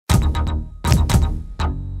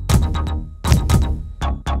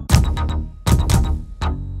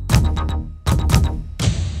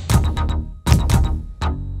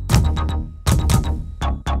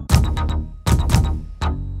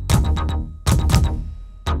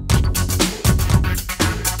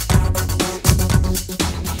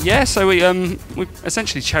Yeah, so we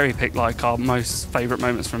essentially cherry picked like our most favourite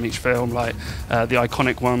moments from each film, like the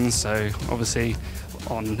iconic ones. So obviously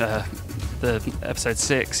on the episode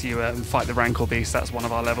 6, you fight the Rancor beast. That's one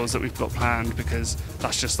of our levels that we've got planned because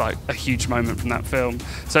that's just like a huge moment from that film.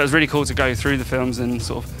 So it was really cool to go through the films and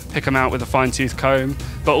sort of pick them out with a fine-tooth comb.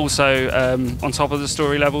 But also on top of the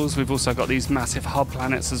story levels, we've also got these massive hub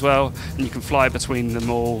planets as well, and you can fly between them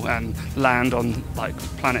all and land on like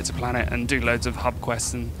planet to planet and do loads of hub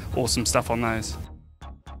quests and awesome stuff on those.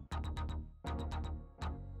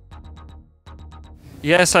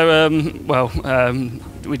 Yeah, so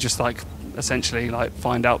we just like essentially like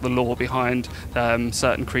find out the lore behind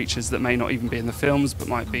certain creatures that may not even be in the films but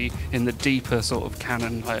might be in the deeper sort of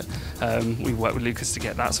canon. Like, we worked with Lucas to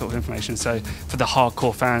get that sort of information, so for the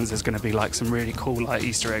hardcore fans there's going to be like some really cool like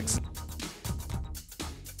Easter eggs.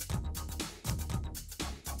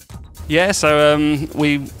 Yeah, so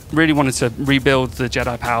we really wanted to rebuild the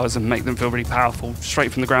Jedi powers and make them feel really powerful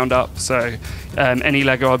straight from the ground up. So any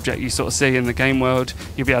Lego object you sort of see in the game world,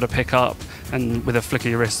 you'll be able to pick up and with a flick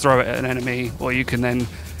of your wrist throw it at an enemy, or you can then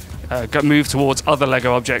move towards other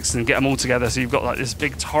Lego objects and get them all together, so you've got like this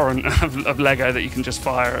big torrent of Lego that you can just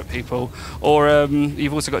fire at people. Or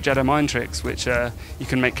you've also got Jedi mind tricks, which you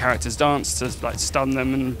can make characters dance to like stun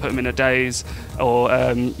them and put them in a daze, or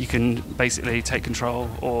you can basically take control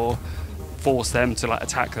or force them to like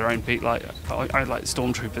attack their own people. Like I like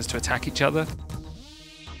stormtroopers to attack each other.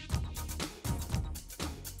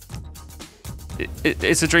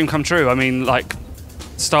 It's a dream come true. I mean, like,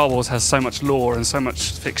 Star Wars has so much lore and so much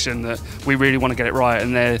fiction that we really want to get it right,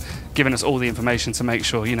 and they're giving us all the information to make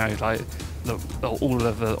sure, you know, like all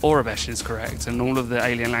of the Aurebesh is correct and all of the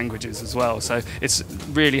alien languages as well. So it's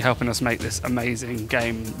really helping us make this amazing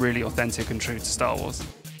game really authentic and true to Star Wars.